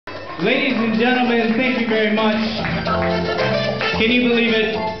Ladies and gentlemen, thank you very much. Can you believe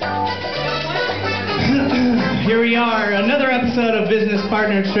it? Here we are, another episode of Business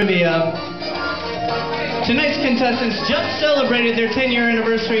Partner Trivia. Tonight's contestants just celebrated their 10-year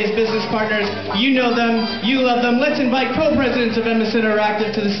anniversary as business partners. You know them, you love them. Let's invite co-presidents of Emmis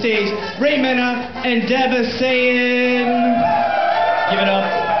Interactive to the stage, Rey and Deb. Give it up.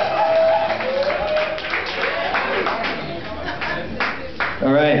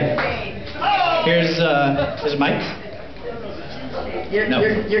 All right. Here's Mike. You're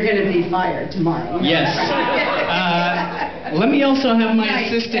going to be fired tomorrow. Yes. Let me also have my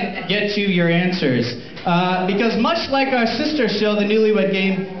assistant get you your answers. Because much like our sister show, the Newlywed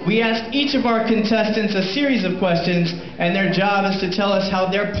Game, we asked each of our contestants a series of questions, and their job is to tell us how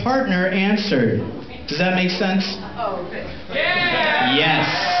their partner answered. Does that make sense? Oh, okay. Yeah! Yes.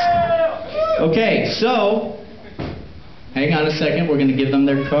 Okay, so, hang on a second. We're going to give them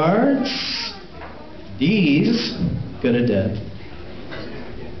their cards. These go to Deb.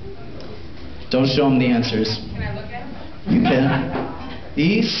 Don't show them the answers. Can I look at them? You can.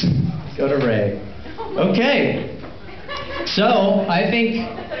 These go to Rey. Okay. So, I think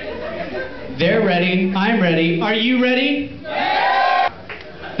they're ready. I'm ready. Are you ready? Yeah!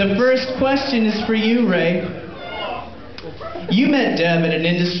 The first question is for you, Rey. You met Deb at an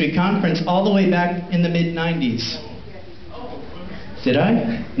industry conference all the way back in the mid-90s. Did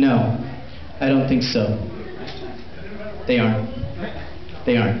I? No. I don't think so. They aren't.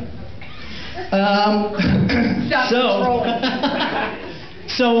 They aren't.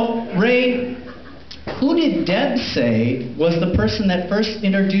 So, Rey, who did Deb say was the person that first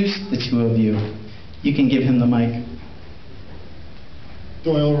introduced the two of you? You can give him the mic.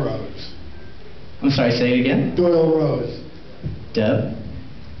 Doyle Rose. I'm sorry, say it again. Doyle Rose. Deb?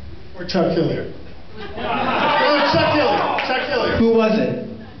 Or Chuck Hilliard. Oh, Chuck Hilliard. Chuck Hilliard. Who was it?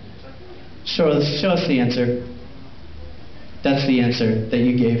 Show us the answer. That's the answer that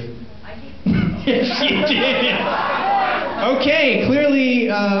you gave. Yes, you did. Okay, clearly, we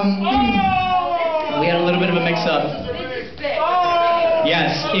had a little bit of a mix-up.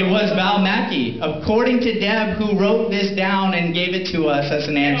 Yes, it was Val Mackey, according to Deb, who wrote this down and gave it to us as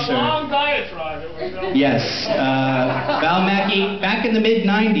an answer. A long diatribe. Yes, Val Mackey, back in the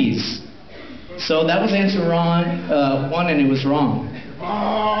mid-90s. So that was answer wrong, one, and it was wrong.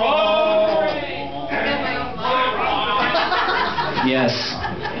 Yes.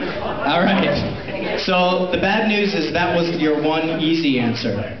 All right. So the bad news is that was your one easy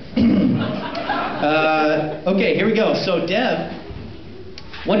answer. Okay, here we go. So Deb,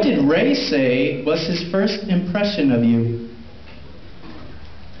 what did Rey say was his first impression of you?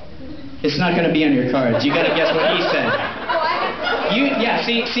 It's not going to be on your cards. You got to guess what he said.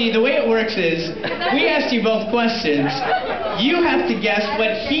 See, the way it works is we asked you both questions. You have to guess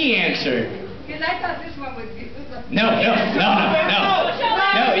what he answered. Because I thought this one was good. No, you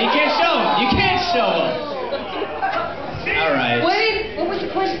can't show him. You can't show him. All right. What was the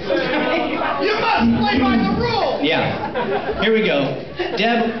question? You must play by the rules. Yeah. Here we go.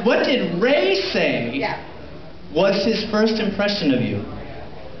 Deb, what did Rey say was his first impression of you?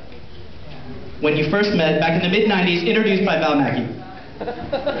 When you first met, back in the mid-90s, introduced by Val Mackey. No,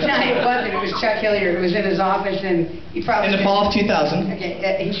 it wasn't. It was Chuck Hilliard who was in his office, and he probably... In the fall of 2000.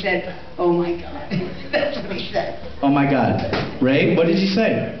 Okay, he said, "Oh my God." That's what he said. Oh my God. Rey, what did you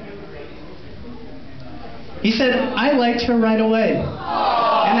say? He said, "I liked her right away." Isn't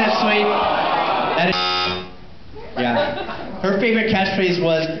that sweet? That is... Yeah. Her favorite catchphrase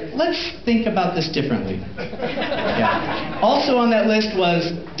was, "Let's think about this differently." Yeah. Also on that list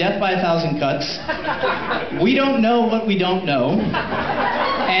was death by 1,000 cuts. We don't know what we don't know.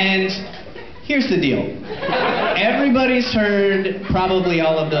 And here's the deal. Everybody's heard probably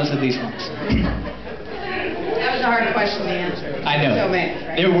all of those at least once. That was a hard question to answer. I know. So many,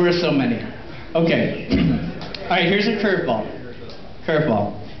 right? There were so many. Okay. All right, here's a curveball.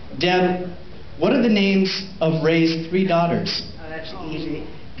 Curveball. Deb, what are the names of Rey's 3 daughters? Oh, that's easy.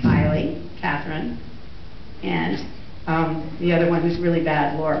 Kylie, Catherine, and the other one who's really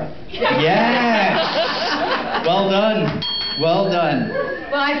bad, Laura. Yes! Well done. Well done.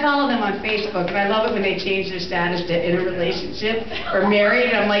 Well, I follow them on Facebook, and I love it when they change their status to in a relationship or married,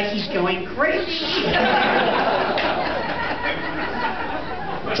 and I'm like, he's going crazy.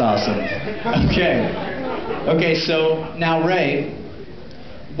 That's awesome. Okay. Okay, so now Rey,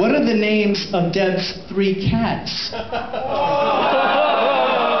 what are the names of Deb's 3 cats?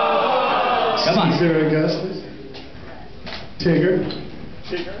 Come on. Caesar Augustus. Tigger.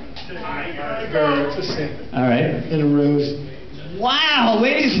 It's the same. All right. And a rose. Wow,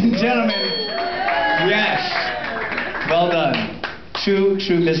 ladies and gentlemen. Yes. Well done. True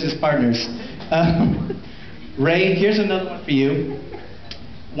business partners. Ray, here's another one for you.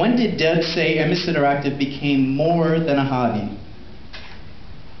 When did Deb say Emmis Interactive became more than a hobby?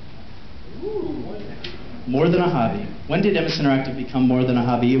 More than a hobby. When did Emmis Interactive become more than a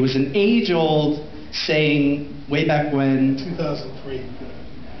hobby? It was an age-old saying way back when. 2003.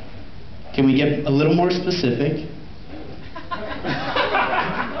 Can we get a little more specific?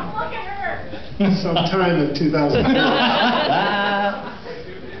 Sometime in 2003.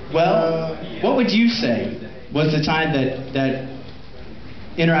 Well, what would you say was the time that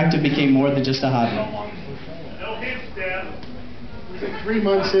Interactive became more than just a hobby? No hints, Dad. 3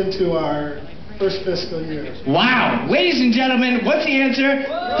 months into our first fiscal year. Wow! Ladies and gentlemen, what's the answer?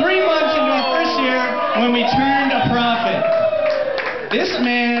 3 months into our first year when we turned a profit. This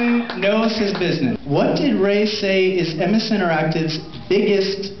man knows his business. What did Ray say is Emmis Interactive's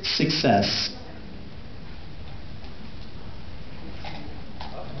biggest success?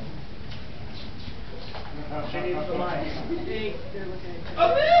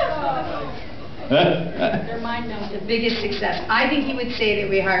 Their mind knows the biggest success. I think he would say that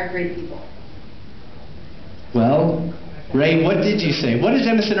we hire great people. Well, Ray, what did you say? What is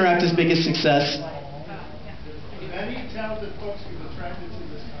Emmis Interactive's biggest success? Many talented folks we've attracted to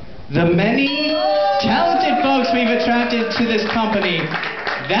this company. The many talented folks we've attracted to this company.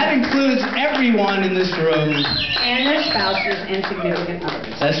 That includes everyone in this room. And their spouses and significant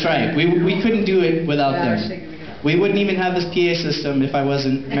others. That's right. We couldn't do it without Without our them. significant others. We wouldn't even have this PA system if I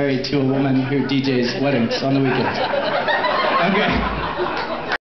wasn't married to a woman who DJs weddings on the weekends. Okay.